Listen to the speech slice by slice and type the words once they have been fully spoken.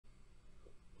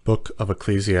Book of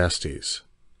Ecclesiastes,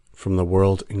 from the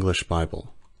World English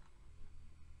Bible.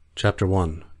 Chapter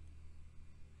 1.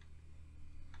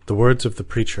 The words of the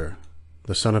preacher,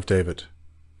 the son of David,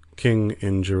 king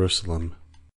in Jerusalem.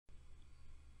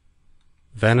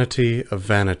 Vanity of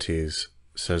vanities,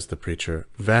 says the preacher,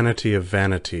 vanity of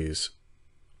vanities,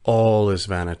 all is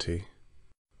vanity.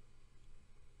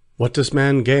 What does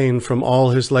man gain from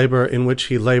all his labor in which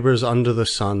he labors under the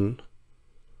sun?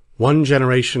 One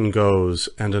generation goes,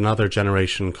 and another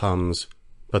generation comes,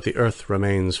 but the earth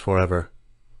remains forever.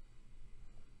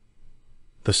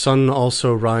 The sun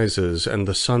also rises, and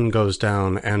the sun goes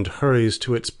down, and hurries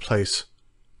to its place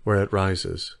where it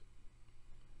rises.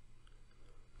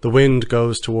 The wind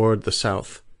goes toward the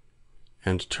south,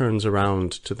 and turns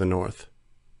around to the north.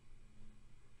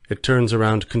 It turns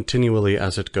around continually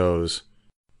as it goes,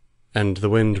 and the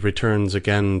wind returns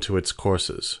again to its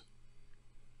courses.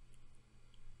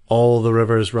 All the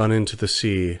rivers run into the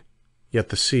sea, yet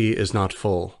the sea is not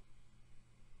full.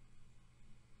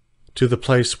 To the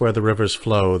place where the rivers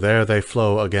flow, there they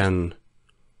flow again.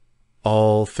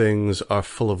 All things are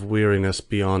full of weariness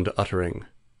beyond uttering.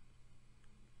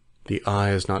 The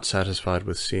eye is not satisfied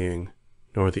with seeing,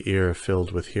 nor the ear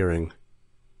filled with hearing.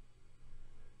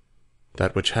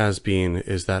 That which has been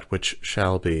is that which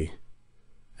shall be,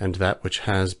 and that which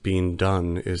has been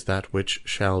done is that which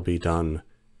shall be done,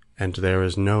 and there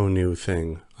is no new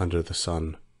thing under the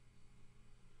sun.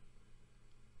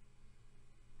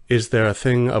 Is there a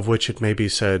thing of which it may be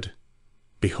said,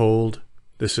 "Behold,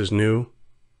 this is new"?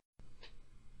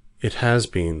 It has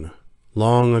been,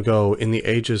 long ago, in the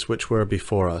ages which were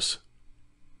before us.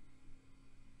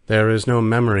 There is no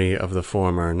memory of the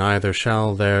former, neither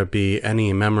shall there be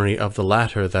any memory of the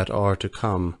latter that are to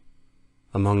come,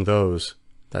 among those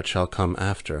that shall come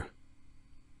after.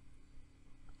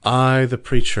 I, the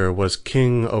preacher, was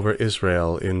king over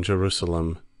Israel in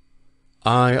Jerusalem.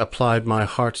 I applied my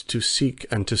heart to seek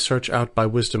and to search out by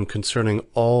wisdom concerning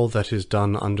all that is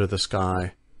done under the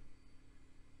sky.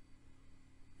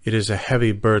 It is a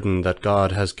heavy burden that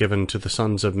God has given to the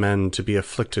sons of men to be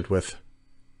afflicted with.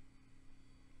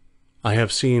 I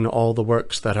have seen all the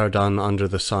works that are done under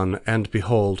the sun, and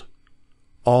behold,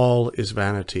 all is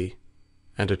vanity,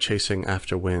 and a chasing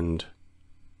after wind.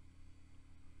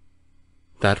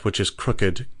 That which is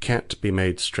crooked can't be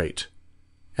made straight,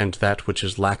 and that which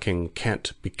is lacking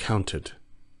can't be counted.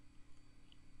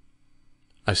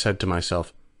 I said to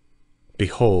myself,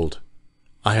 "Behold,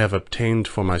 I have obtained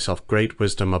for myself great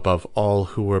wisdom above all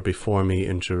who were before me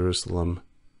in Jerusalem.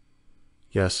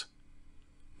 Yes,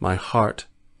 my heart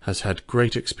has had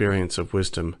great experience of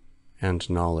wisdom and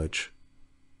knowledge."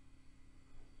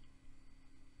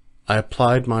 I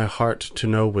applied my heart to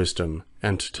know wisdom,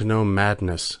 and to know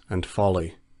madness and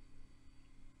folly.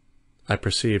 I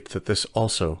perceived that this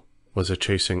also was a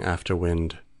chasing after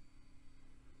wind.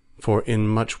 For in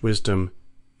much wisdom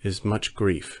is much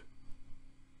grief,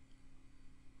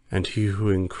 and he who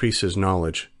increases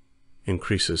knowledge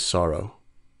increases sorrow.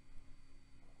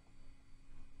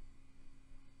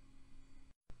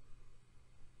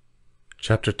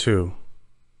 Chapter 2.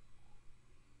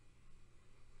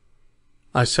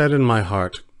 I said in my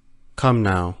heart, "Come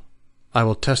now, I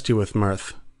will test you with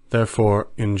mirth, therefore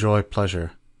enjoy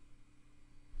pleasure."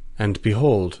 And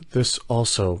behold, this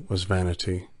also was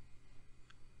vanity.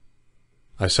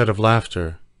 I said of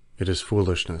laughter, "It is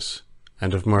foolishness,"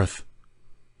 and of mirth,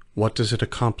 "What does it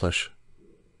accomplish?"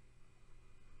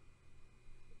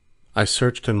 I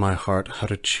searched in my heart how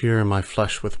to cheer my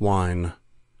flesh with wine,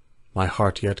 my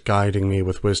heart yet guiding me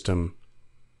with wisdom,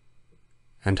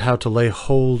 and how to lay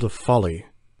hold of folly,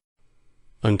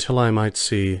 until I might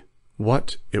see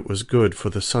what it was good for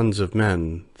the sons of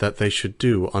men that they should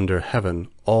do under heaven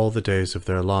all the days of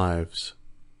their lives.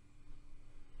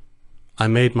 I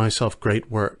made myself great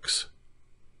works.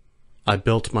 I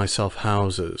built myself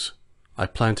houses. I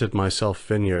planted myself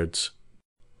vineyards.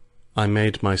 I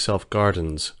made myself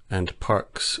gardens and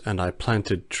parks, and I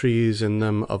planted trees in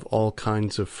them of all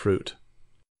kinds of fruit.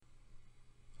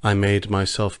 I made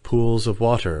myself pools of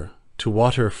water, to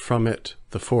water from it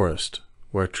the forest,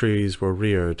 where trees were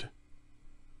reared.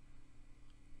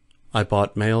 I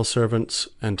bought male servants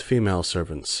and female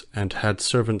servants, and had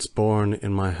servants born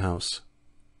in my house.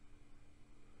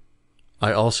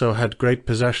 I also had great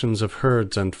possessions of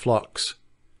herds and flocks,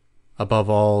 above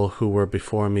all who were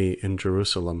before me in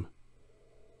Jerusalem.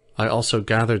 I also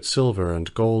gathered silver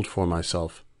and gold for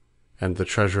myself, and the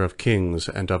treasure of kings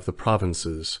and of the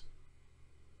provinces.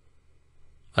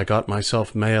 I got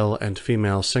myself male and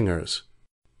female singers,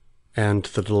 and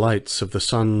the delights of the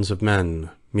sons of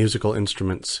men, musical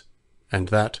instruments, and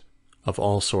that of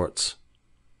all sorts.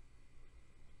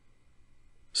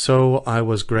 So I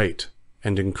was great,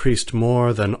 and increased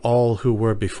more than all who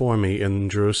were before me in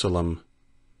Jerusalem.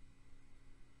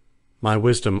 My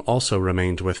wisdom also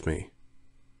remained with me.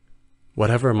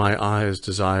 Whatever my eyes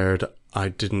desired, I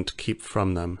didn't keep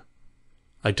from them.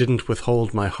 I didn't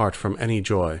withhold my heart from any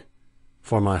joy,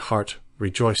 for my heart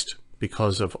rejoiced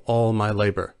because of all my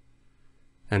labor,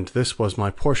 and this was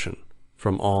my portion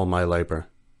from all my labor.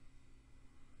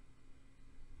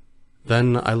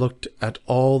 Then I looked at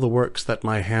all the works that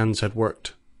my hands had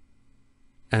worked,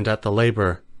 and at the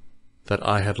labor that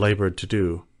I had labored to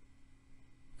do,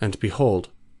 and behold,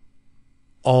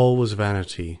 all was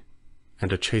vanity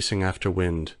and a chasing after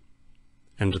wind,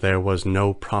 and there was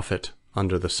no profit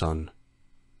under the sun.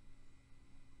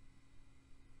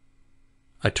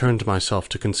 I turned myself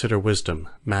to consider wisdom,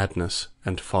 madness,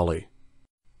 and folly.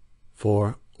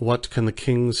 For what can the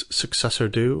king's successor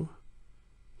do?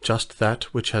 Just that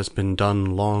which has been done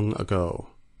long ago.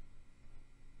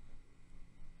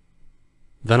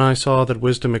 Then I saw that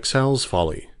wisdom excels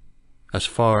folly, as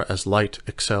far as light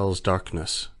excels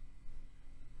darkness.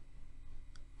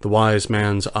 The wise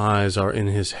man's eyes are in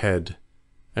his head,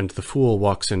 and the fool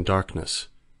walks in darkness,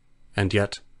 and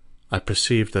yet I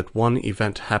perceived that one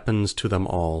event happens to them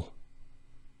all.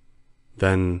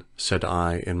 Then said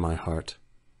I in my heart,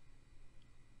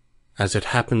 as it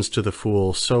happens to the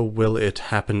fool, so will it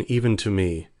happen even to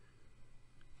me.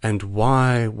 And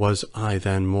why was I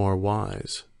then more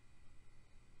wise?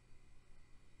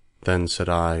 Then said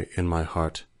I in my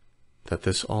heart, that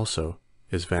this also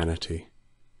is vanity.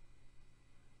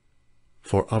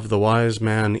 For of the wise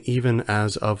man, even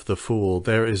as of the fool,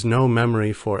 there is no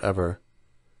memory forever,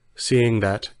 seeing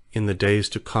that in the days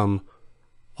to come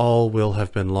all will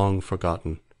have been long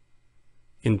forgotten.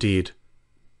 Indeed,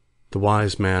 the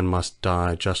wise man must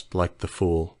die just like the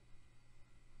fool.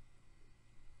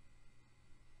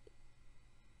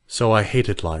 So I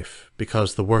hated life,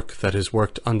 because the work that is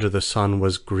worked under the sun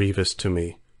was grievous to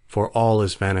me, for all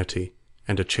is vanity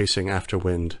and a chasing after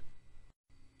wind.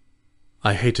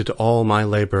 I hated all my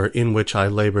labor in which I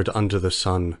labored under the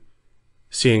sun,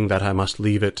 seeing that I must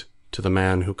leave it to the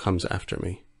man who comes after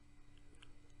me.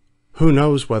 Who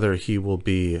knows whether he will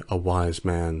be a wise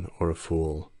man or a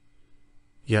fool?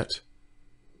 Yet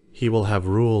he will have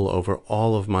rule over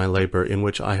all of my labor in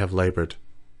which I have labored,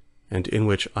 and in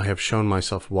which I have shown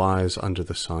myself wise under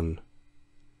the sun.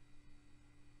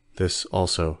 This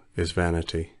also is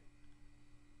vanity.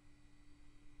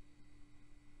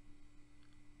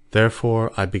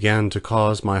 Therefore I began to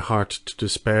cause my heart to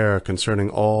despair concerning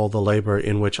all the labor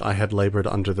in which I had labored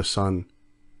under the sun.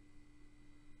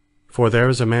 For there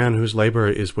is a man whose labor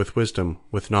is with wisdom,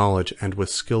 with knowledge, and with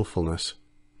skillfulness.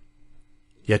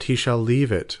 Yet he shall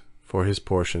leave it for his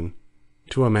portion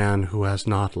to a man who has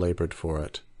not labored for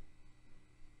it.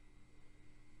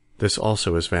 This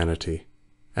also is vanity,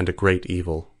 and a great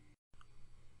evil.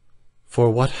 For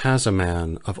what has a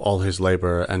man of all his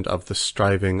labor and of the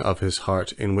striving of his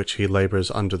heart in which he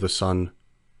labors under the sun?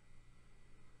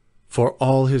 For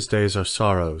all his days are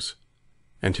sorrows,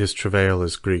 and his travail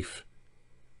is grief.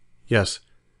 Yes,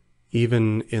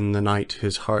 even in the night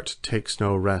his heart takes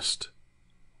no rest.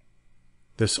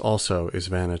 This also is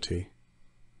vanity.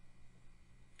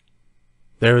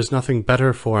 There is nothing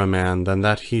better for a man than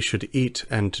that he should eat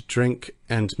and drink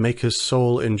and make his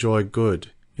soul enjoy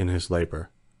good in his labor.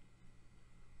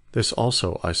 This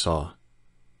also I saw,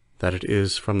 that it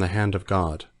is from the hand of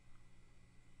God.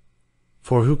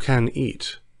 For who can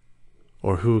eat,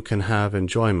 or who can have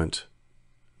enjoyment,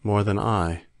 more than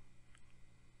I?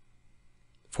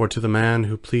 For to the man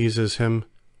who pleases him,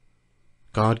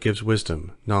 God gives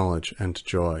wisdom, knowledge, and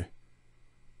joy.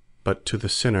 But to the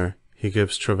sinner he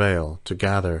gives travail to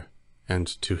gather and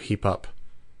to heap up,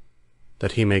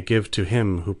 that he may give to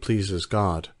him who pleases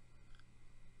God.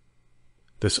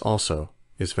 This also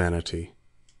is vanity,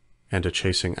 and a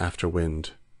chasing after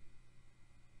wind.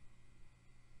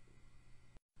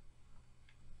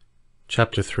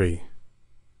 Chapter 3.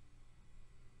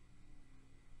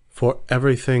 For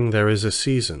everything there is a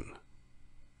season,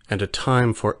 and a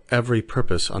time for every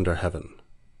purpose under heaven.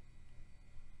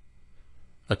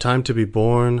 A time to be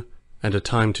born, and a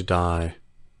time to die.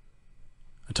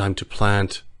 A time to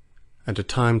plant, and a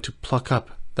time to pluck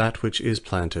up that which is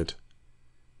planted.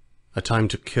 A time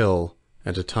to kill,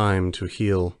 and a time to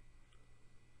heal.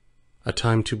 A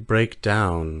time to break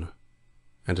down,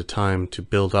 and a time to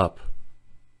build up.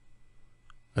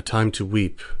 A time to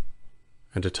weep,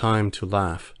 and a time to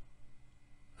laugh.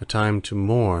 A time to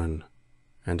mourn,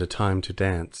 and a time to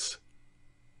dance.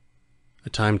 A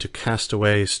time to cast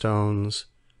away stones,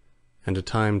 and a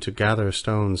time to gather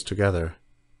stones together.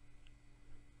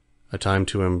 A time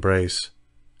to embrace,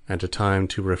 and a time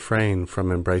to refrain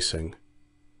from embracing,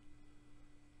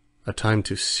 a time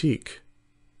to seek,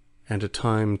 and a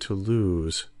time to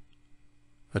lose,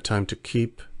 a time to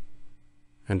keep,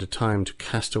 and a time to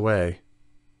cast away,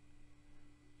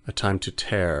 a time to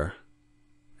tear,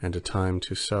 and a time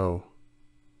to sow,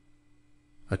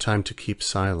 a time to keep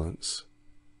silence,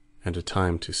 and a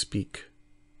time to speak,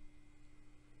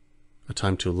 a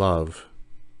time to love,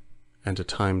 and a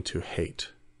time to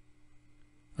hate,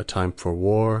 a time for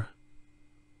war,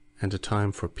 and a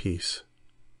time for peace.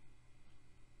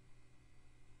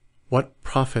 What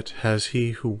profit has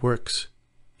he who works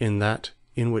in that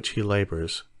in which he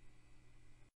labors?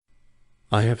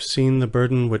 I have seen the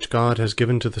burden which God has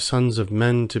given to the sons of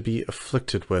men to be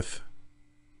afflicted with.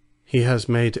 He has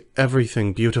made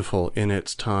everything beautiful in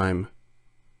its time.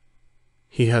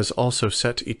 He has also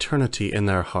set eternity in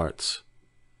their hearts,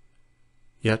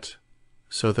 yet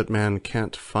so that man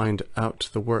can't find out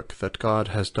the work that God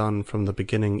has done from the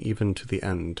beginning even to the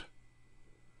end.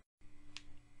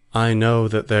 I know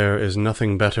that there is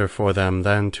nothing better for them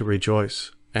than to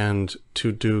rejoice and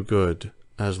to do good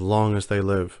as long as they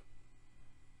live.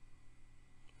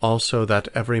 Also that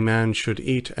every man should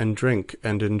eat and drink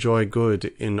and enjoy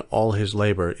good in all his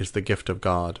labor is the gift of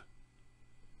God.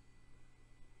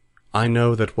 I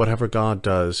know that whatever God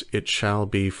does, it shall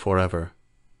be forever.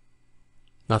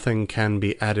 Nothing can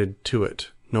be added to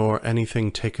it, nor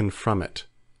anything taken from it,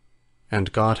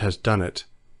 and God has done it,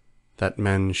 that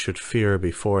men should fear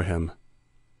before him.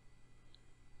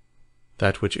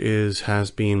 That which is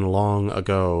has been long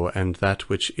ago, and that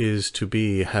which is to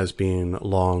be has been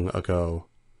long ago.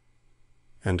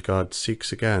 And God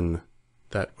seeks again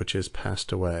that which is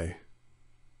passed away.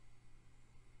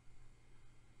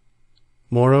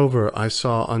 Moreover, I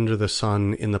saw under the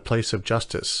sun in the place of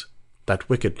justice that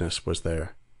wickedness was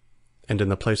there, and in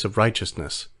the place of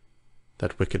righteousness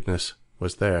that wickedness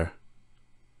was there.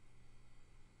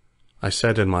 I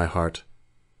said in my heart,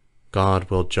 God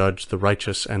will judge the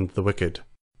righteous and the wicked,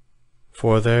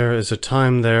 for there is a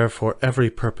time there for every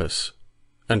purpose,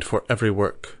 and for every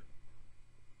work.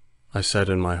 I said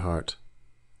in my heart,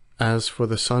 as for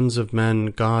the sons of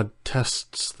men, God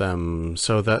tests them,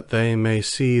 so that they may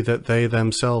see that they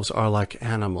themselves are like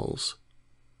animals.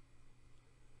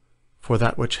 For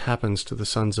that which happens to the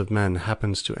sons of men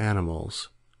happens to animals.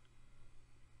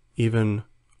 Even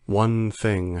one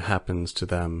thing happens to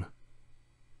them.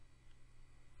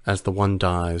 As the one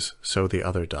dies, so the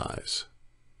other dies.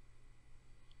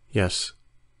 Yes,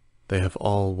 they have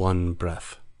all one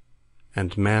breath.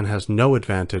 And man has no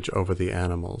advantage over the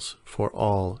animals, for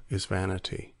all is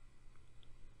vanity.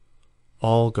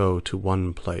 All go to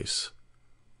one place.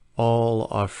 All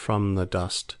are from the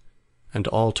dust, and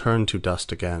all turn to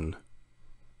dust again.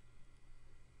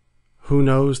 Who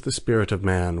knows the spirit of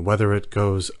man, whether it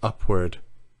goes upward,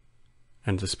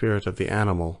 and the spirit of the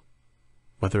animal,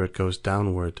 whether it goes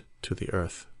downward to the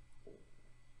earth?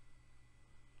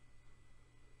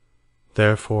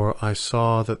 Therefore I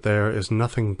saw that there is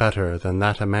nothing better than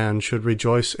that a man should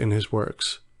rejoice in his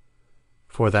works,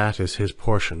 for that is his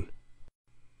portion.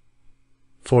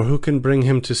 For who can bring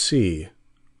him to see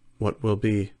what will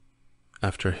be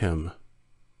after him?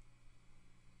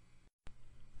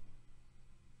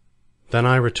 Then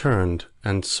I returned,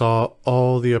 and saw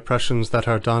all the oppressions that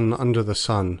are done under the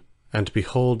sun, and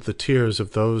behold the tears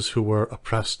of those who were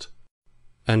oppressed,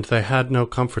 and they had no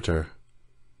comforter.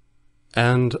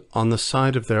 And on the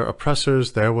side of their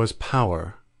oppressors there was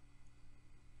power,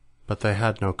 but they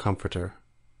had no comforter.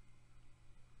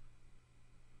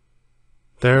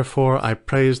 Therefore I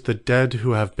praise the dead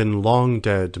who have been long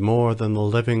dead more than the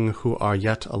living who are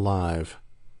yet alive.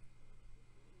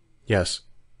 Yes,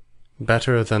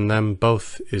 better than them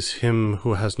both is him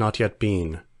who has not yet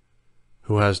been,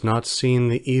 who has not seen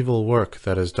the evil work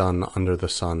that is done under the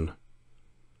sun.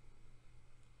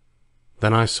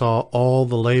 Then I saw all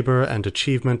the labor and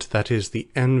achievement that is the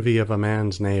envy of a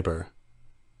man's neighbor.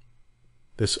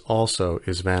 This also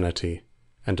is vanity,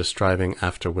 and a striving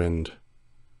after wind.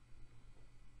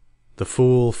 The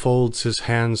fool folds his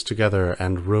hands together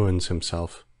and ruins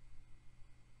himself.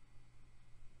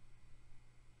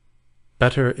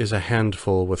 Better is a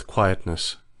handful with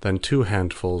quietness than 2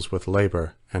 handfuls with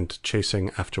labor and chasing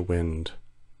after wind.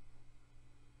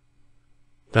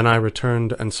 Then I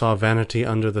returned and saw vanity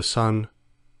under the sun.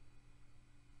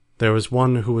 There was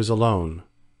one who is alone,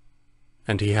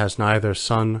 and he has neither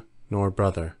son nor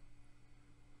brother.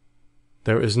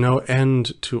 There is no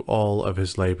end to all of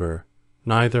his labor,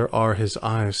 neither are his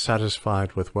eyes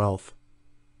satisfied with wealth.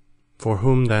 For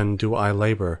whom then do I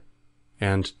labor,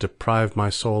 and deprive my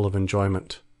soul of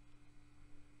enjoyment?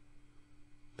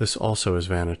 This also is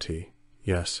vanity,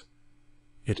 yes,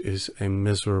 it is a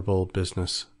miserable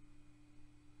business.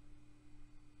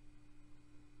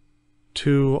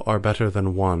 2 are better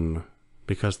than 1,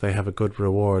 because they have a good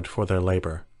reward for their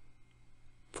labor.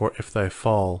 For if they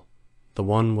fall, the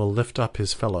one will lift up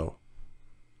his fellow.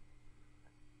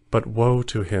 But woe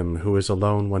to him who is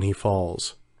alone when he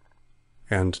falls,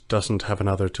 and doesn't have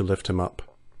another to lift him up.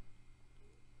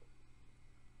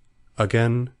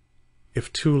 Again,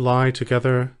 if 2 lie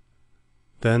together,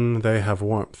 then they have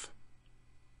warmth.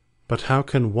 But how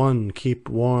can 1 keep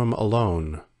warm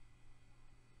alone?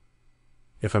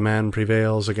 If a man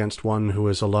prevails against one who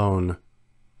is alone,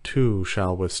 2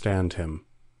 shall withstand him,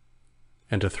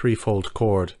 and a threefold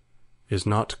cord is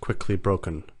not quickly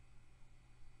broken.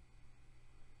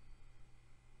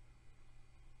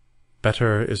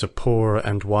 Better is a poor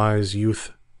and wise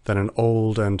youth than an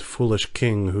old and foolish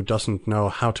king who doesn't know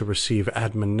how to receive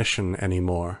admonition any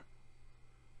more.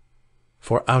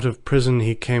 For out of prison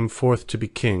he came forth to be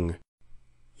king.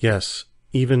 Yes,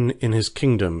 even in his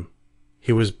kingdom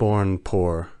he was born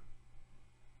poor.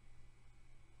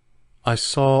 I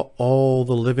saw all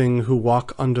the living who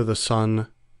walk under the sun,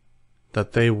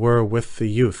 that they were with the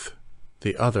youth,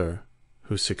 the other,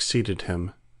 who succeeded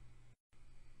him.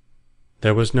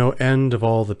 There was no end of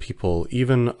all the people,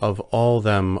 even of all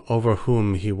them over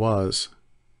whom he was.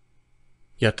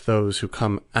 Yet those who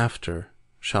come after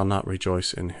shall not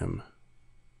rejoice in him.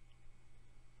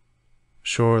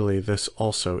 Surely this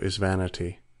also is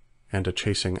vanity, and a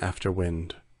chasing after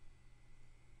wind.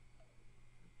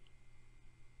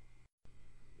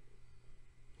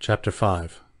 Chapter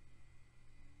 5.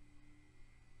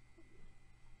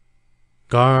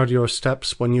 Guard your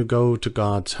steps when you go to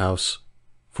God's house,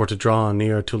 for to draw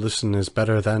near to listen is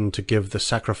better than to give the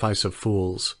sacrifice of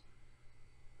fools,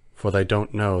 for they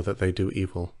don't know that they do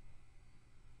evil.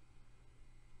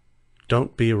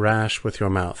 Don't be rash with your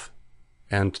mouth,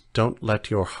 and don't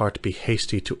let your heart be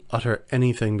hasty to utter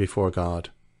anything before God,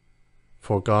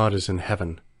 for God is in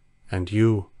heaven, and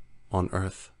you on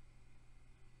earth.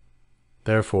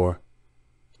 Therefore,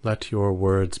 let your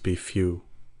words be few.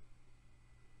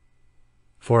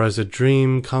 For as a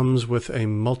dream comes with a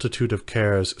multitude of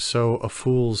cares, so a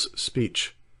fool's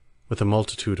speech with a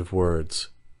multitude of words.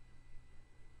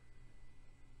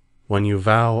 When you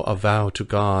vow a vow to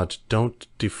God, don't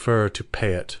defer to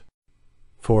pay it,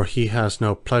 for he has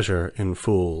no pleasure in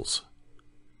fools.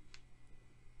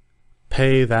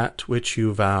 Pay that which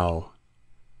you vow.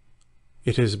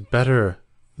 It is better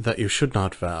that you should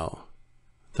not vow,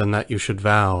 than that you should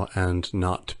vow and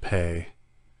not pay.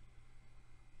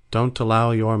 Don't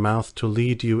allow your mouth to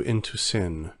lead you into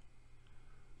sin.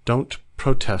 Don't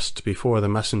protest before the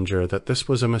messenger that this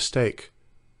was a mistake.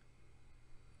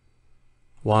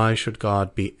 Why should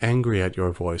God be angry at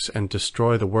your voice and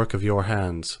destroy the work of your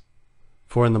hands?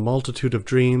 For in the multitude of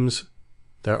dreams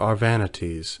there are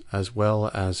vanities, as well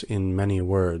as in many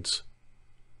words.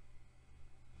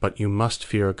 But you must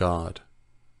fear God.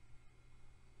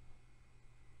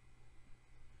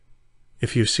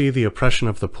 If you see the oppression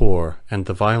of the poor, and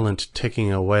the violent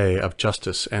taking away of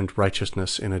justice and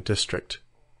righteousness in a district,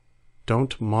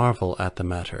 don't marvel at the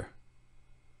matter.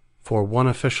 For one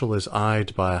official is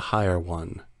eyed by a higher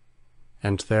one,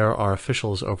 and there are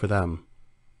officials over them.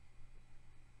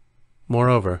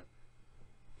 Moreover,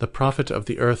 the profit of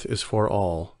the earth is for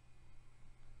all.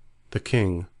 The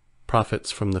king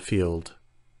profits from the field.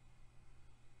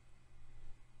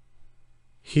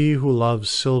 He who loves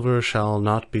silver shall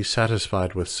not be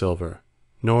satisfied with silver,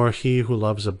 nor he who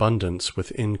loves abundance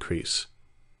with increase.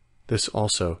 This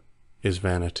also is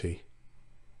vanity.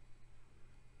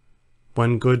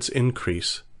 When goods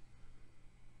increase,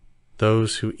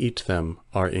 those who eat them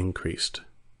are increased.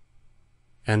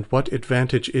 And what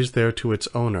advantage is there to its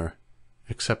owner,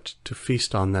 except to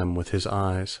feast on them with his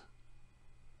eyes?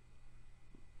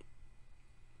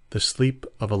 The sleep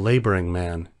of a laboring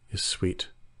man is sweet,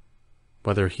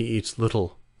 whether he eats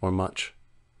little or much,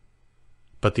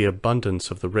 but the abundance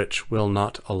of the rich will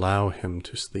not allow him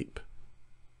to sleep.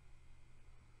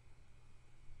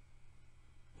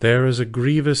 There is a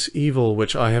grievous evil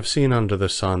which I have seen under the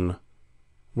sun,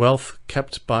 wealth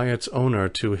kept by its owner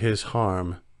to his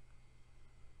harm.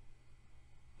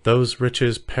 Those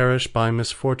riches perish by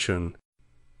misfortune,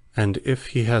 and if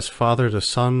he has fathered a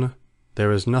son,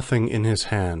 there is nothing in his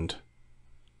hand.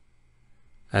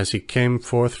 As he came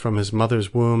forth from his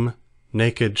mother's womb,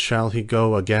 naked shall he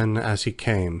go again as he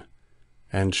came,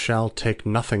 and shall take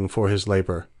nothing for his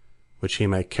labor, which he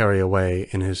may carry away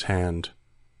in his hand.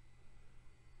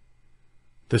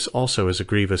 This also is a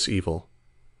grievous evil,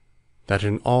 that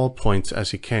in all points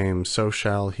as he came, so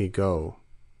shall he go.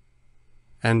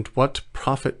 And what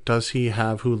profit does he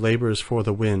have who labors for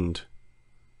the wind,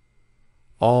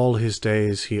 All his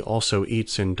days he also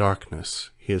eats in darkness.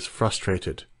 He is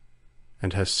frustrated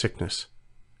and has sickness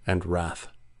and wrath.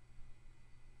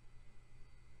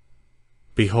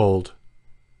 Behold,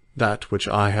 that which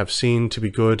I have seen to be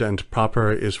good and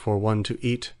proper is for one to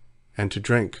eat and to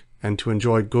drink and to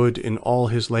enjoy good in all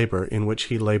his labor in which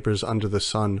he labors under the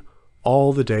sun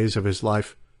all the days of his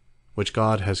life, which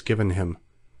God has given him,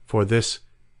 for this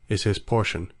is his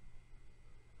portion.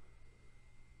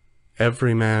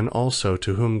 Every man also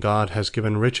to whom God has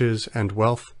given riches and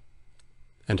wealth,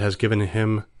 and has given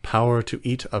him power to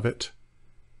eat of it,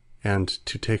 and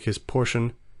to take his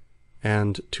portion,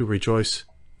 and to rejoice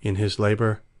in his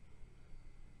labor,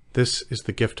 this is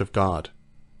the gift of God.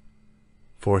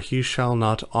 For he shall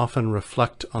not often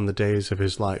reflect on the days of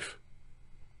his life,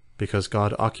 because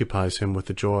God occupies him with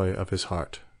the joy of his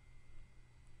heart.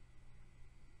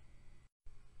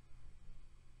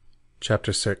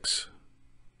 Chapter 6.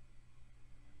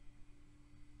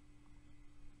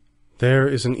 There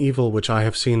is an evil which I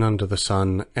have seen under the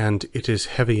sun, and it is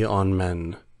heavy on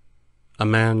men. A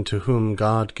man to whom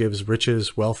God gives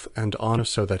riches, wealth, and honor,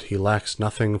 so that he lacks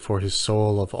nothing for his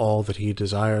soul of all that he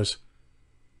desires.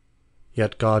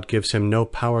 Yet God gives him no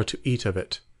power to eat of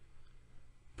it,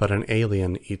 but an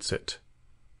alien eats it.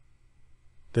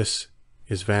 This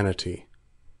is vanity,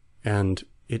 and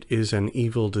it is an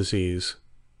evil disease.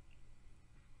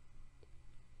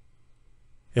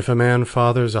 If a man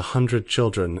fathers 100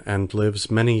 children, and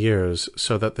lives many years,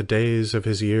 so that the days of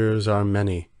his years are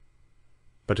many,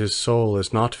 but his soul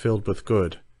is not filled with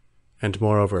good, and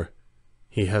moreover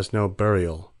he has no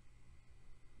burial,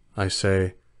 I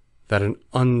say that an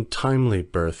untimely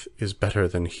birth is better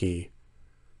than he,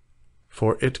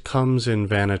 for it comes in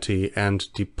vanity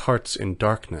and departs in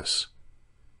darkness,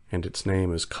 and its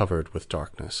name is covered with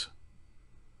darkness.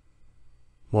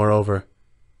 Moreover,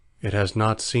 it has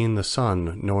not seen the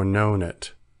sun, nor known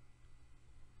it.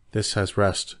 This has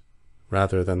rest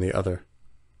rather than the other.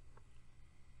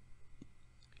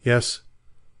 Yes,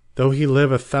 though he live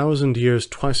 1,000 years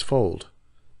twicefold,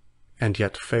 and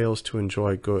yet fails to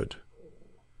enjoy good.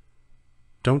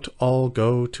 Don't all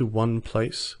go to one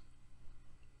place?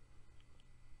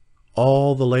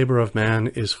 All the labor of man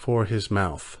is for his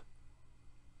mouth,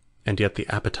 and yet the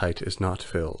appetite is not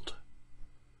filled.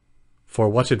 For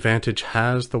what advantage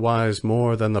has the wise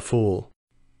more than the fool?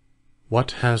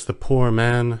 What has the poor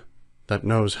man that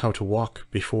knows how to walk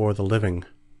before the living?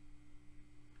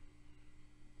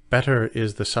 Better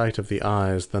is the sight of the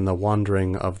eyes than the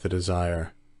wandering of the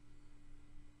desire.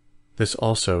 This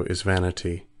also is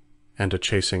vanity, and a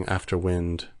chasing after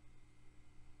wind.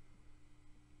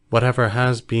 Whatever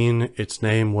has been, its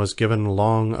name was given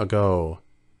long ago,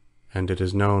 and it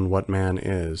is known what man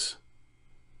is.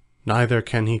 Neither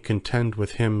can he contend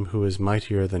with him who is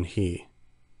mightier than he.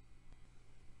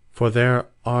 For there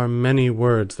are many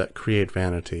words that create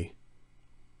vanity.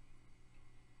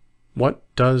 What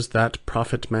does that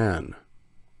profit man?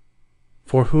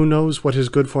 For who knows what is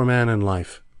good for man in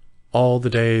life, all the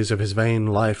days of his vain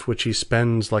life which he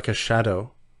spends like a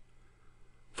shadow?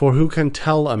 For who can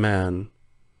tell a man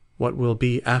what will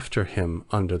be after him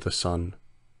under the sun?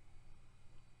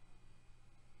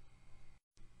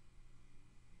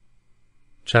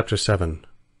 Chapter 7.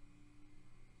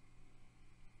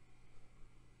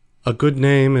 A good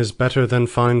name is better than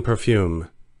fine perfume,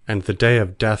 and the day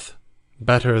of death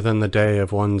better than the day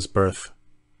of one's birth.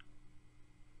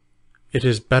 It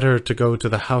is better to go to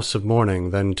the house of mourning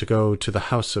than to go to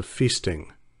the house of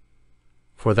feasting,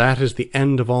 for that is the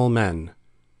end of all men,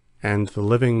 and the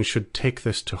living should take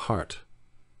this to heart.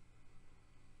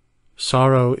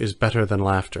 Sorrow is better than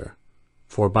laughter,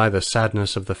 for by the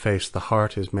sadness of the face the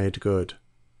heart is made good.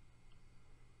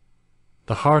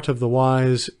 The heart of the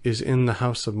wise is in the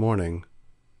house of mourning,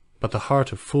 but the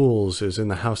heart of fools is in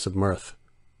the house of mirth.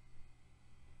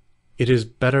 It is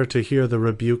better to hear the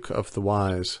rebuke of the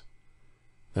wise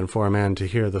than for a man to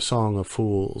hear the song of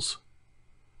fools.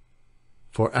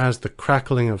 For as the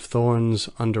crackling of thorns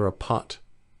under a pot,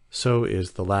 so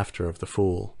is the laughter of the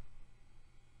fool.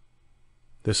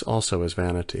 This also is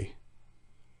vanity.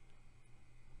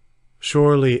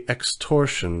 Surely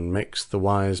extortion makes the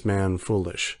wise man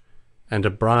foolish, and a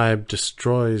bribe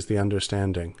destroys the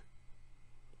understanding.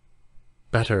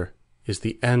 Better is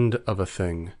the end of a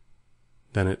thing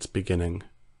than its beginning.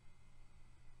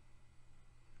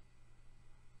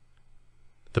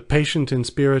 The patient in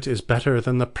spirit is better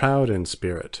than the proud in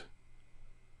spirit.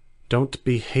 Don't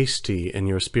be hasty in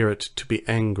your spirit to be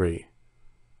angry,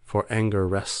 for anger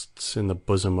rests in the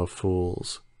bosom of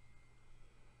fools.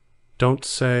 Don't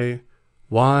say,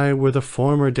 "Why were the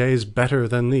former days better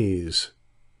than these?"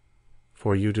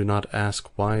 For you do not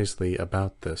ask wisely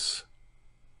about this.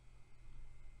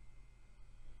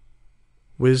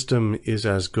 Wisdom is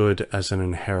as good as an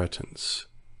inheritance.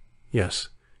 Yes,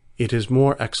 it is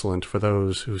more excellent for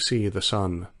those who see the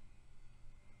sun.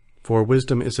 For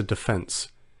wisdom is a defense,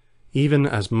 even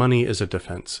as money is a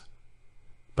defense.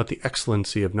 But the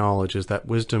excellency of knowledge is that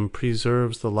wisdom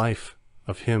preserves the life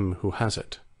of him who has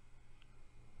it.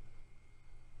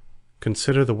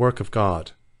 Consider the work of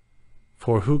God,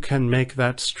 for who can make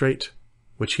that straight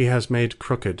which he has made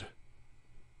crooked?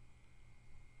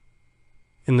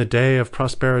 In the day of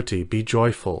prosperity be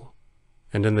joyful,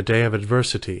 and in the day of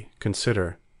adversity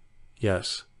consider,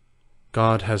 yes,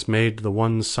 God has made the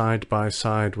one side by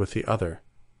side with the other,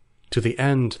 to the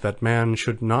end that man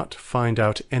should not find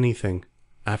out anything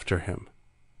after him.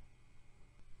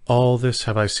 All this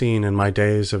have I seen in my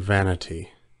days of vanity.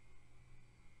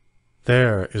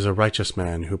 There is a righteous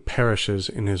man who perishes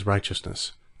in his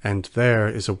righteousness, and there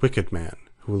is a wicked man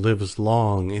who lives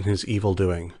long in his evil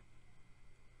doing.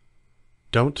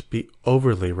 Don't be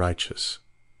overly righteous,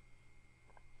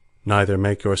 neither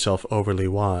make yourself overly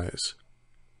wise.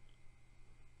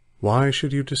 Why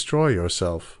should you destroy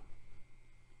yourself?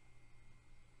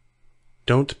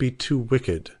 Don't be too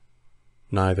wicked,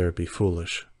 neither be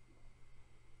foolish.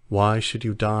 Why should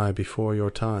you die before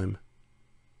your time?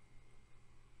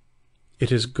 It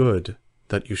is good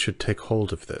that you should take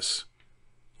hold of this.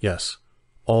 Yes,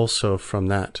 also from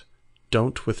that,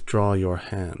 don't withdraw your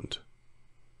hand.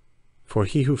 For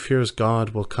he who fears God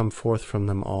will come forth from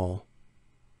them all.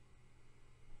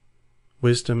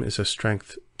 Wisdom is a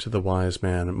strength to the wise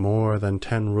man, more than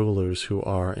 10 rulers who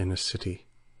are in a city.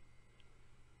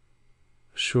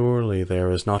 Surely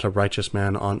there is not a righteous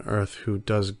man on earth who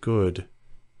does good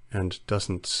and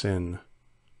doesn't sin.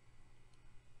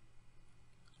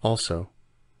 Also,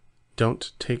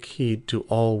 don't take heed to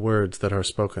all words that are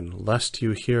spoken, lest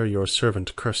you hear your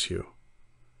servant curse you.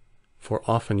 For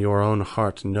often your own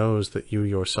heart knows that you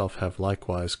yourself have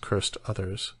likewise cursed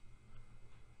others.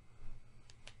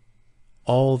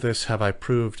 All this have I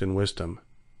proved in wisdom.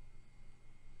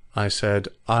 I said,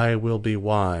 I will be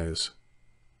wise,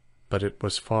 but it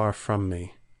was far from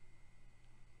me.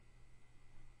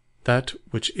 That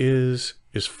which is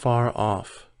far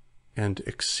off and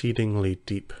exceedingly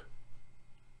deep.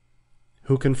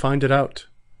 Who can find it out?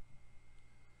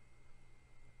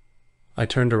 I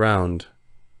turned around,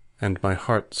 and my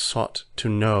heart sought to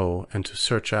know and to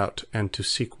search out and to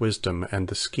seek wisdom and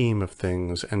the scheme of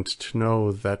things, and to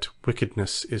know that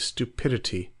wickedness is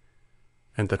stupidity,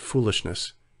 and that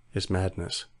foolishness is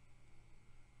madness.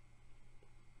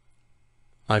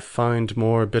 I find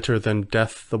more bitter than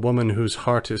death the woman whose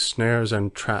heart is snares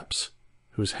and traps,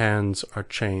 whose hands are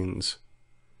chains.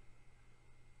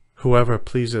 Whoever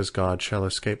pleases God shall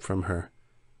escape from her,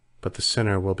 but the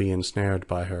sinner will be ensnared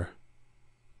by her.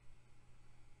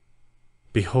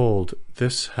 Behold,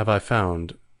 this have I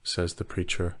found, says the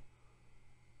preacher,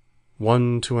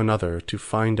 one to another to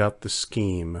find out the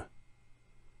scheme,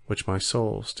 which my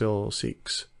soul still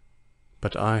seeks,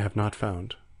 but I have not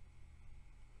found.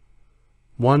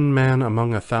 One man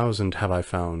among 1,000 have I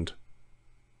found,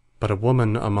 but a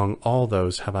woman among all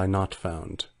those have I not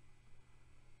found.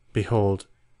 Behold,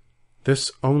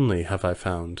 this only have I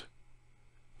found,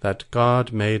 that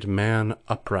God made man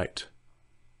upright,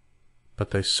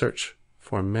 but they search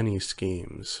for many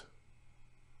schemes.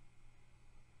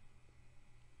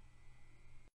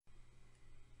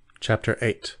 Chapter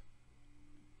 8.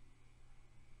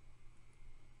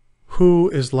 Who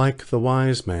is like the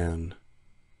wise man,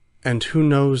 and who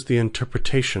knows the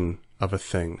interpretation of a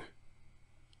thing?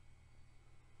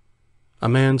 A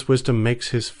man's wisdom makes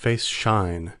his face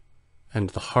shine, and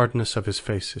the hardness of his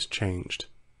face is changed.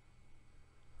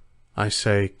 I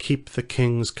say, keep the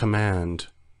king's command,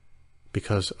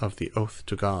 because of the oath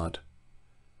to God.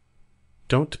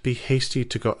 Don't be hasty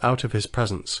to go out of his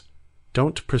presence.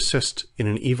 Don't persist in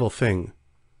an evil thing,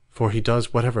 for he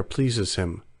does whatever pleases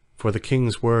him, for the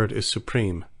king's word is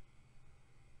supreme.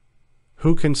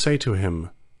 Who can say to him,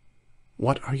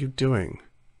 what are you doing?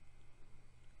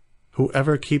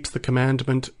 Whoever keeps the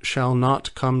commandment shall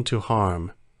not come to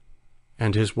harm,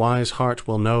 and his wise heart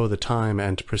will know the time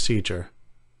and procedure.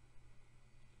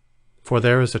 For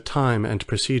there is a time and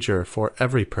procedure for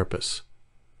every purpose,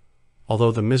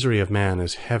 although the misery of man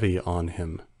is heavy on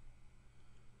him.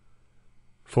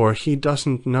 For he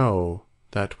doesn't know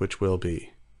that which will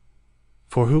be.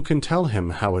 For who can tell him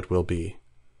how it will be?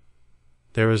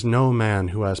 There is no man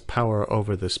who has power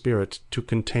over the Spirit to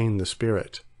contain the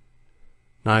Spirit,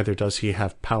 neither does he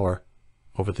have power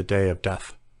over the day of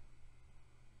death.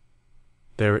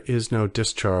 There is no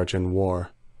discharge in war,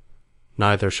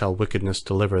 neither shall wickedness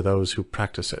deliver those who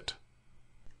practice it.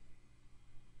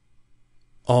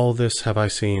 All this have I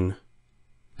seen,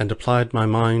 and applied my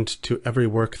mind to every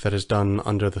work that is done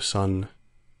under the sun.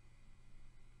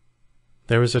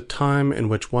 There is a time in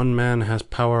which one man has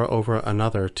power over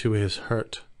another to his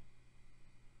hurt.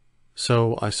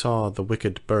 So I saw the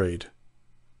wicked buried.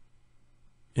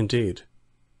 Indeed,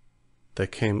 they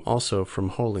came also from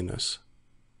holiness.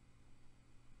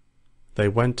 They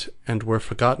went and were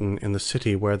forgotten in the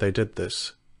city where they did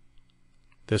this.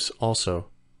 This also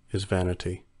is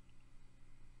vanity.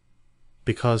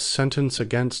 Because sentence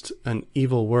against an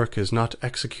evil work is not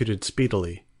executed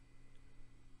speedily,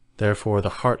 therefore the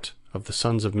heart of the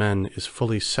sons of men is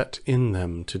fully set in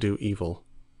them to do evil.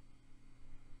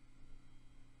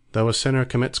 Though a sinner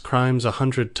commits crimes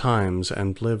 100 times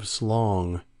and lives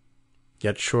long,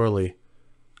 yet surely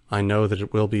I know that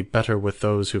it will be better with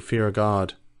those who fear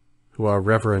God, who are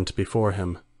reverent before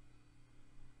him.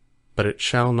 But it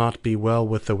shall not be well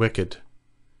with the wicked,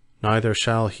 neither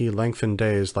shall he lengthen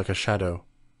days like a shadow,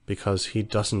 because he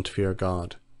doesn't fear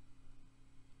God.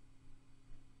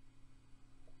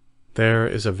 There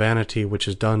is a vanity which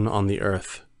is done on the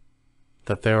earth,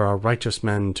 that there are righteous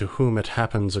men to whom it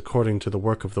happens according to the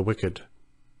work of the wicked.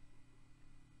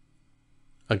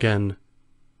 Again,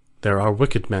 there are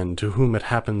wicked men to whom it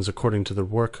happens according to the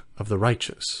work of the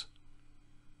righteous.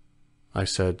 I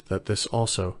said that this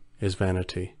also is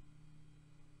vanity.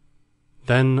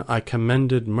 Then I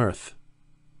commended mirth,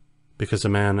 because a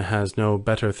man has no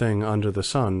better thing under the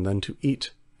sun than to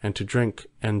eat and to drink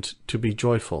and to be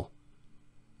joyful,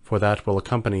 for that will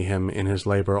accompany him in his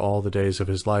labor all the days of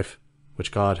his life,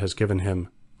 which God has given him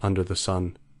under the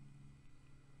sun.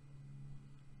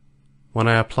 When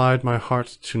I applied my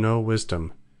heart to know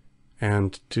wisdom,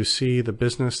 and to see the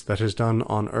business that is done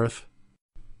on earth,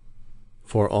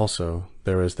 for also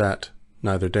there is that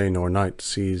neither day nor night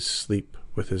sees sleep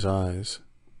with his eyes.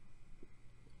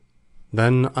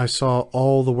 Then I saw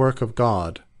all the work of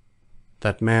God,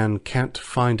 that man can't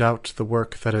find out the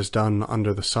work that is done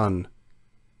under the sun,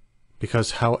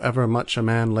 because however much a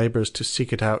man labors to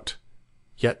seek it out,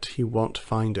 yet he won't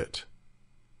find it.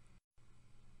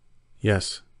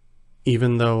 Yes,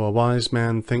 even though a wise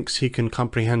man thinks he can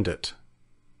comprehend it,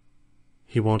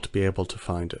 he won't be able to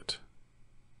find it.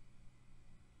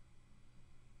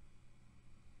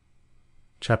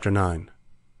 Chapter 9.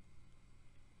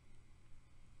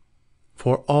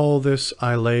 For all this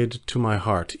I laid to my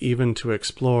heart, even to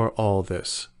explore all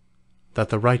this, that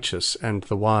the righteous and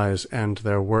the wise and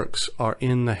their works are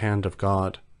in the hand of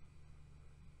God.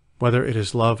 Whether it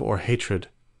is love or hatred,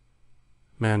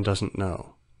 man doesn't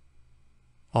know.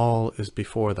 All is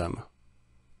before them.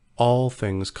 All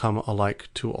things come alike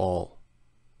to all.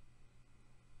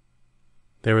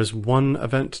 There is one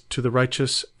event to the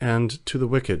righteous and to the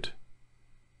wicked,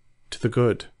 to the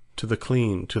good, to the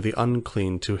clean, to the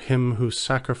unclean, to him who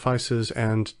sacrifices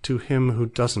and to him who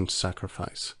doesn't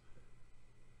sacrifice.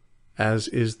 As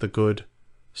is the good,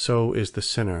 so is the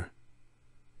sinner.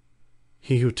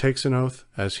 He who takes an oath,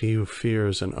 as he who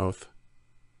fears an oath.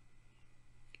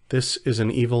 This is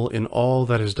an evil in all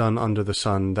that is done under the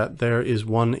sun, that there is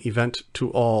one event to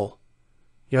all.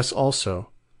 Yes, also,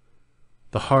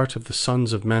 the heart of the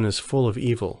sons of men is full of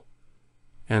evil,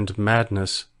 and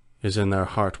madness is in their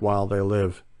heart while they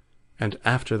live, and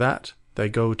after that they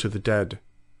go to the dead.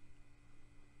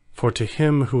 For to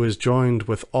him who is joined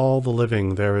with all the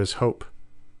living there is hope,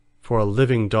 for a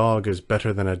living dog is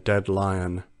better than a dead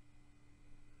lion.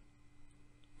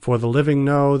 For the living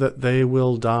know that they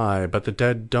will die, but the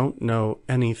dead don't know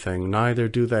anything, neither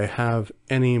do they have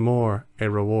any more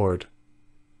a reward,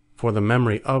 for the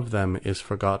memory of them is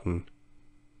forgotten.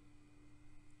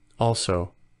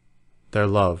 Also, their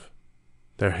love,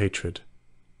 their hatred,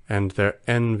 and their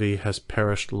envy has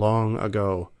perished long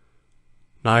ago,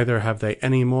 neither have they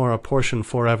any more a portion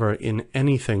forever in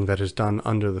anything that is done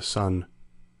under the sun.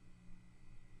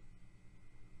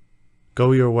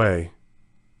 Go your way,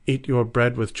 eat your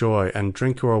bread with joy, and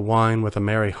drink your wine with a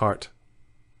merry heart,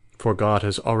 for God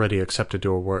has already accepted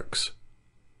your works.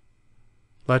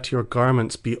 Let your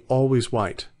garments be always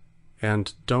white,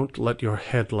 and don't let your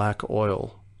head lack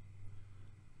oil.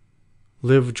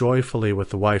 Live joyfully with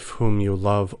the wife whom you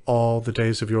love all the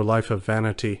days of your life of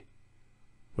vanity,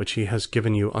 which he has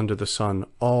given you under the sun,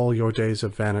 all your days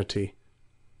of vanity,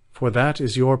 for that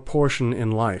is your portion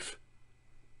in life,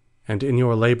 and in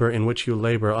your labor in which you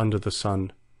labor under the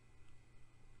sun.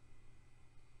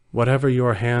 Whatever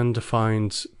your hand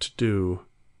finds to do,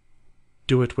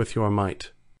 do it with your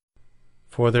might,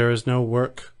 for there is no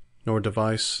work, nor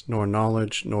device, nor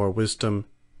knowledge, nor wisdom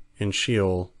in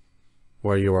Sheol,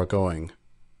 where you are going.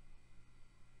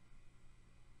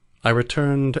 I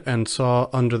returned and saw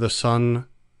under the sun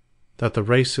that the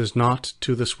race is not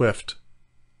to the swift,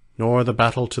 nor the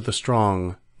battle to the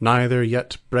strong, neither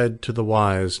yet bread to the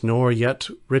wise, nor yet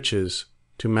riches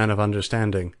to men of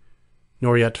understanding,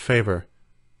 nor yet favour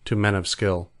to men of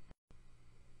skill.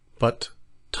 But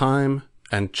time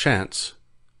and chance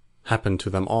happen to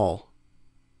them all.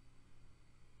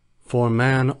 For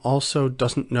man also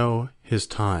doesn't know his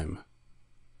time.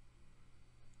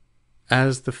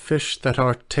 As the fish that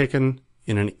are taken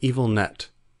in an evil net,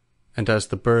 and as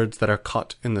the birds that are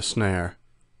caught in the snare,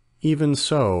 even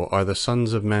so are the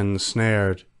sons of men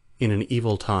snared in an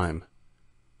evil time,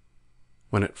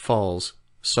 when it falls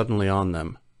suddenly on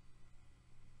them.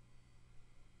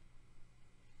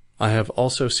 I have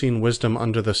also seen wisdom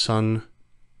under the sun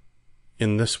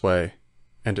in this way,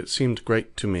 and it seemed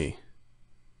great to me.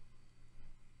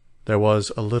 There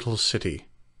was a little city,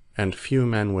 and few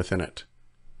men within it,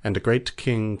 and a great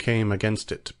king came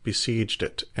against it, besieged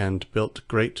it, and built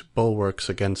great bulwarks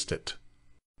against it.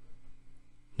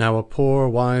 Now a poor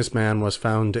wise man was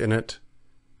found in it,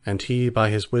 and he by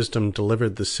his wisdom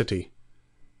delivered the city.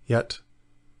 Yet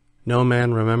no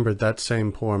man remembered that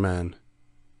same poor man.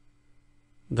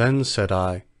 Then said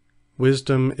I,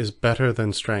 Wisdom is better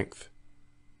than strength.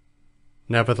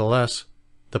 Nevertheless,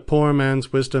 the poor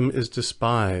man's wisdom is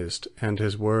despised, and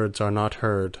his words are not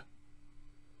heard.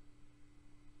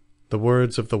 The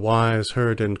words of the wise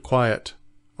heard in quiet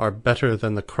are better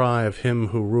than the cry of him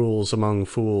who rules among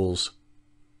fools.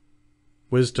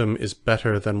 Wisdom is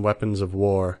better than weapons of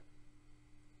war,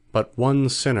 but one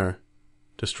sinner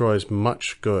destroys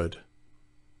much good.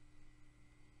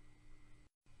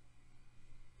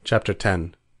 Chapter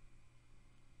 10.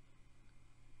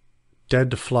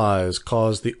 Dead flies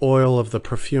cause the oil of the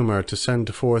perfumer to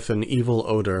send forth an evil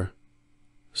odor.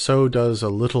 So does a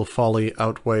little folly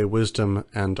outweigh wisdom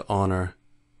and honor.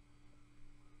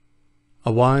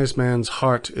 A wise man's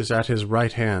heart is at his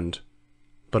right hand,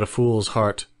 but a fool's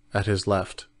heart at his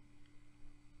left.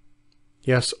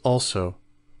 Yes, also,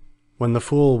 when the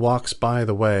fool walks by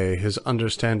the way, his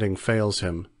understanding fails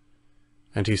him,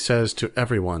 and he says to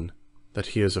everyone that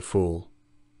he is a fool.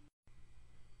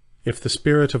 If the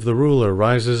spirit of the ruler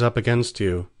rises up against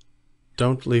you,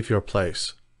 don't leave your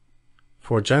place,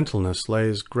 for gentleness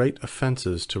lays great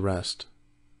offenses to rest.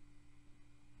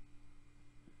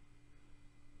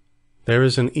 There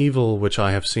is an evil which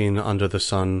I have seen under the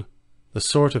sun, the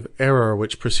sort of error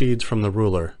which proceeds from the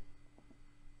ruler.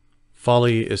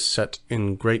 Folly is set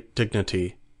in great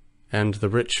dignity, and the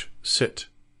rich sit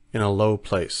in a low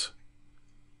place.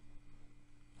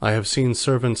 I have seen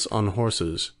servants on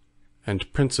horses,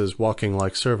 and princes walking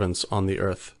like servants on the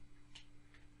earth.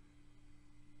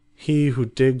 He who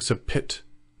digs a pit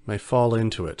may fall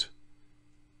into it,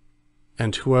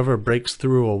 and whoever breaks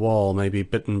through a wall may be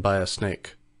bitten by a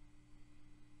snake.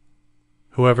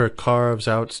 Whoever carves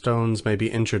out stones may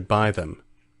be injured by them.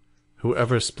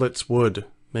 Whoever splits wood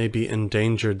may be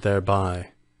endangered thereby.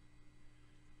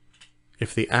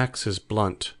 If the axe is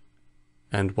blunt,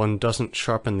 and one doesn't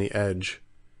sharpen the edge,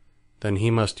 then he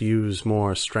must use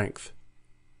more strength.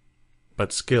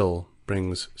 But skill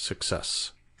brings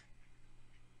success.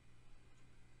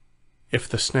 If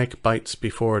the snake bites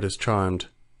before it is charmed,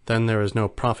 then there is no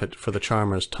profit for the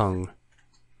charmer's tongue.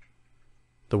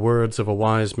 The words of a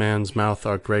wise man's mouth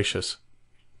are gracious,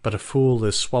 but a fool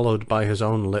is swallowed by his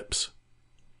own lips.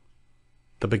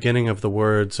 The beginning of the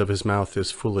words of his mouth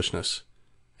is foolishness,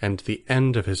 and the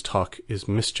end of his talk is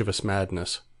mischievous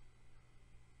madness.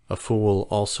 A fool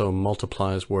also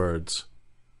multiplies words.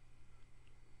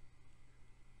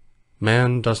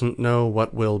 Man doesn't know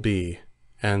what will be,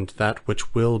 and that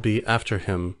which will be after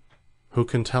him, who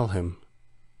can tell him?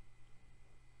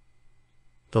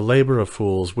 The labor of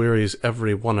fools wearies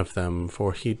every one of them,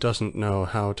 for he doesn't know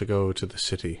how to go to the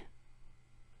city.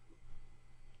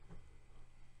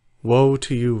 Woe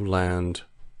to you, land,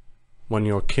 when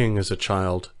your king is a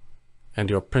child, and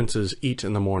your princes eat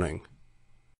in the morning.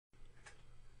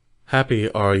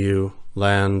 Happy are you,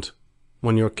 land,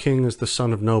 when your king is the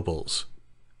son of nobles,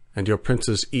 and your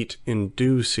princes eat in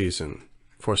due season,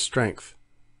 for strength,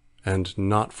 and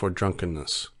not for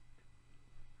drunkenness.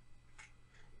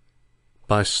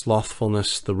 By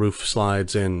slothfulness the roof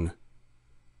slides in,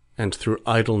 and through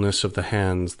idleness of the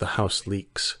hands the house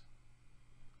leaks.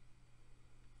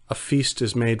 A feast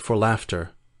is made for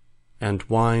laughter, and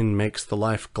wine makes the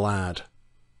life glad,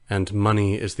 and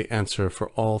money is the answer for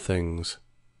all things.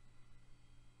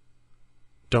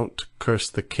 Don't curse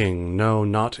the king, no,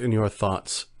 not in your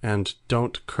thoughts, and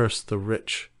don't curse the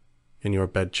rich in your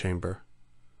bedchamber.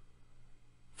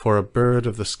 For a bird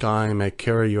of the sky may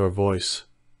carry your voice,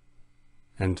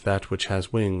 and that which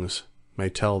has wings may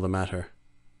tell the matter.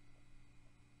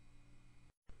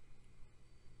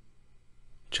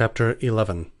 Chapter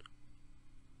 11.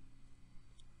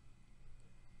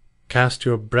 Cast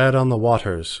your bread on the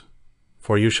waters,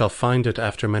 for you shall find it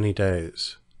after many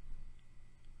days.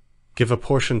 Give a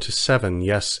portion to 7,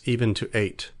 yes, even to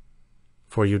 8,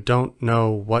 for you don't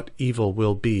know what evil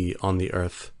will be on the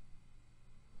earth.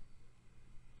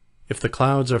 If the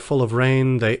clouds are full of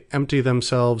rain, they empty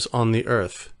themselves on the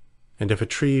earth, and if a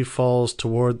tree falls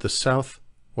toward the south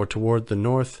or toward the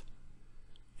north,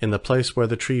 in the place where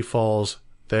the tree falls,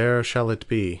 there shall it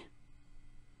be.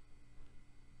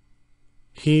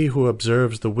 He who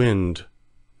observes the wind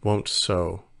won't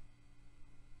sow,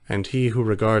 and he who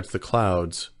regards the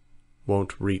clouds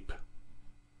won't reap.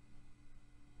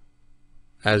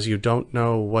 As you don't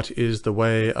know what is the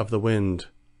way of the wind,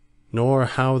 nor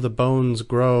how the bones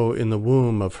grow in the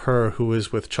womb of her who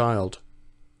is with child,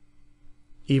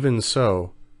 even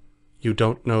so you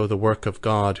don't know the work of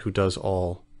God who does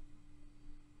all.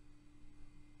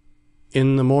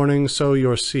 In the morning sow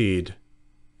your seed,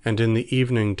 and in the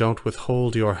evening don't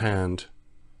withhold your hand,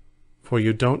 for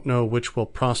you don't know which will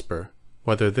prosper,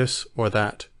 whether this or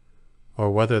that, or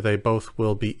whether they both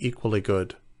will be equally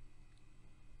good.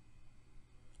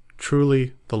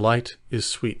 Truly the light is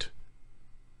sweet,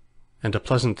 and a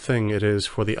pleasant thing it is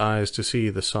for the eyes to see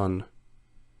the sun.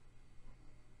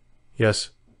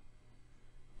 Yes,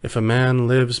 if a man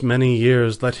lives many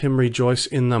years, let him rejoice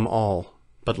in them all,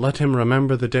 but let him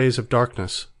remember the days of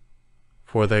darkness,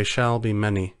 for they shall be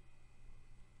many.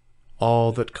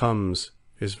 All that comes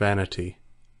is vanity.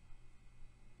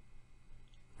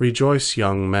 Rejoice,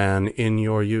 young man, in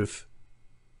your youth,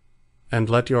 and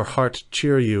let your heart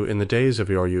cheer you in the days of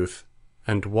your youth,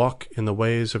 and walk in the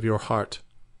ways of your heart,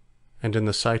 and in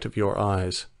the sight of your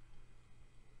eyes.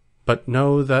 But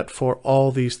know that for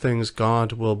all these things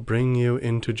God will bring you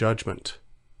into judgment.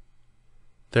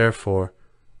 Therefore,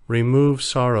 remove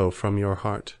sorrow from your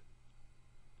heart,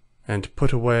 and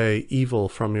put away evil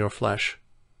from your flesh,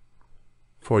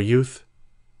 for youth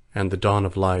and the dawn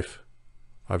of life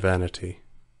are vanity.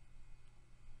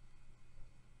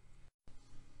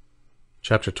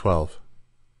 Chapter 12.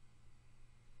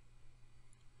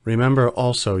 Remember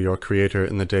also your Creator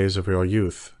in the days of your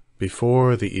youth,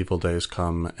 before the evil days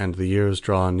come, and the years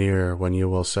draw near when you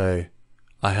will say,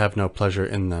 I have no pleasure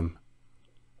in them.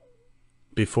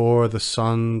 Before the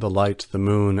sun, the light, the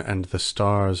moon, and the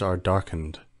stars are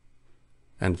darkened,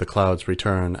 and the clouds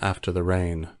return after the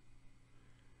rain.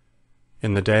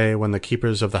 In the day when the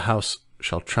keepers of the house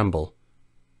shall tremble,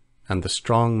 and the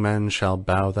strong men shall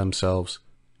bow themselves,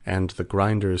 and the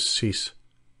grinders cease,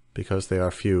 because they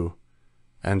are few,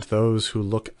 and those who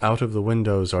look out of the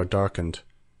windows are darkened,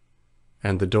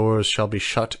 and the doors shall be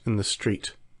shut in the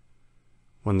street,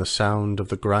 when the sound of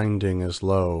the grinding is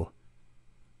low,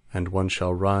 and one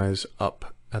shall rise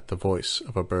up at the voice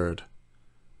of a bird,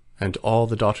 and all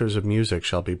the daughters of music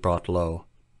shall be brought low.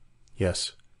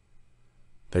 Yes,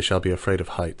 they shall be afraid of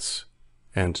heights,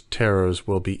 and terrors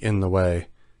will be in the way,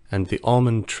 and the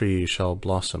almond tree shall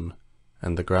blossom,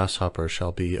 and the grasshopper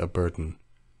shall be a burden,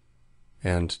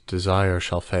 and desire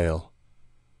shall fail,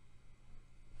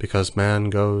 because man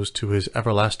goes to his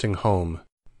everlasting home,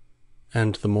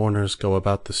 and the mourners go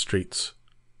about the streets.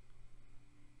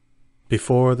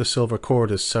 Before the silver cord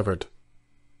is severed,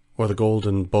 or the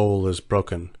golden bowl is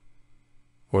broken,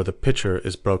 or the pitcher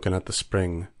is broken at the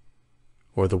spring,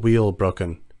 or the wheel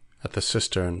broken at the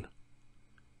cistern,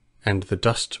 and the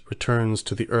dust returns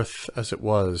to the earth as it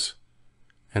was,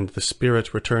 and the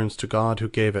spirit returns to God who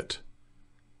gave it.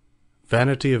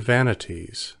 Vanity of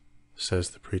vanities,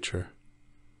 says the preacher.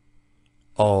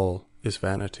 All is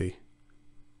vanity.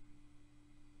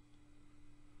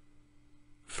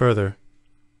 Further,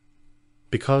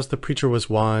 because the preacher was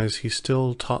wise, he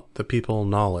still taught the people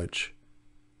knowledge.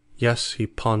 Yes, he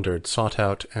pondered, sought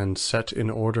out, and set in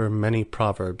order many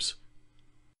proverbs.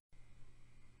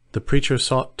 The preacher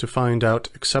sought to find out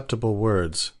acceptable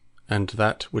words, and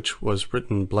that which was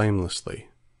written blamelessly,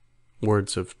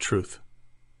 words of truth.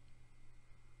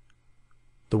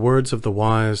 The words of the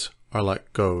wise are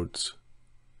like goads,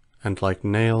 and like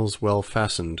nails well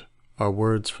fastened are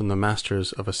words from the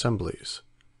masters of assemblies,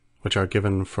 which are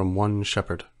given from one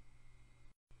shepherd.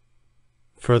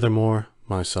 Furthermore,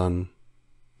 my son,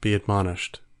 be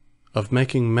admonished, of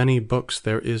making many books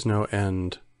there is no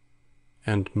end,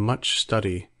 and much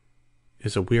study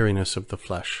is a weariness of the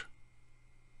flesh.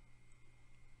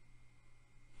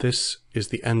 This is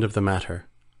the end of the matter.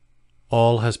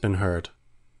 All has been heard.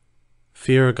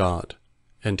 Fear God,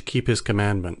 and keep his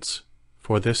commandments,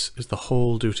 for this is the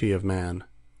whole duty of man.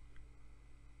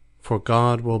 For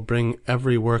God will bring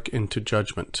every work into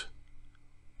judgment,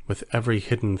 with every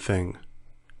hidden thing,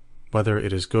 whether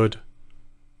it is good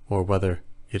or whether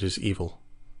it is evil.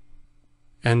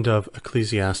 End of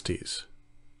Ecclesiastes.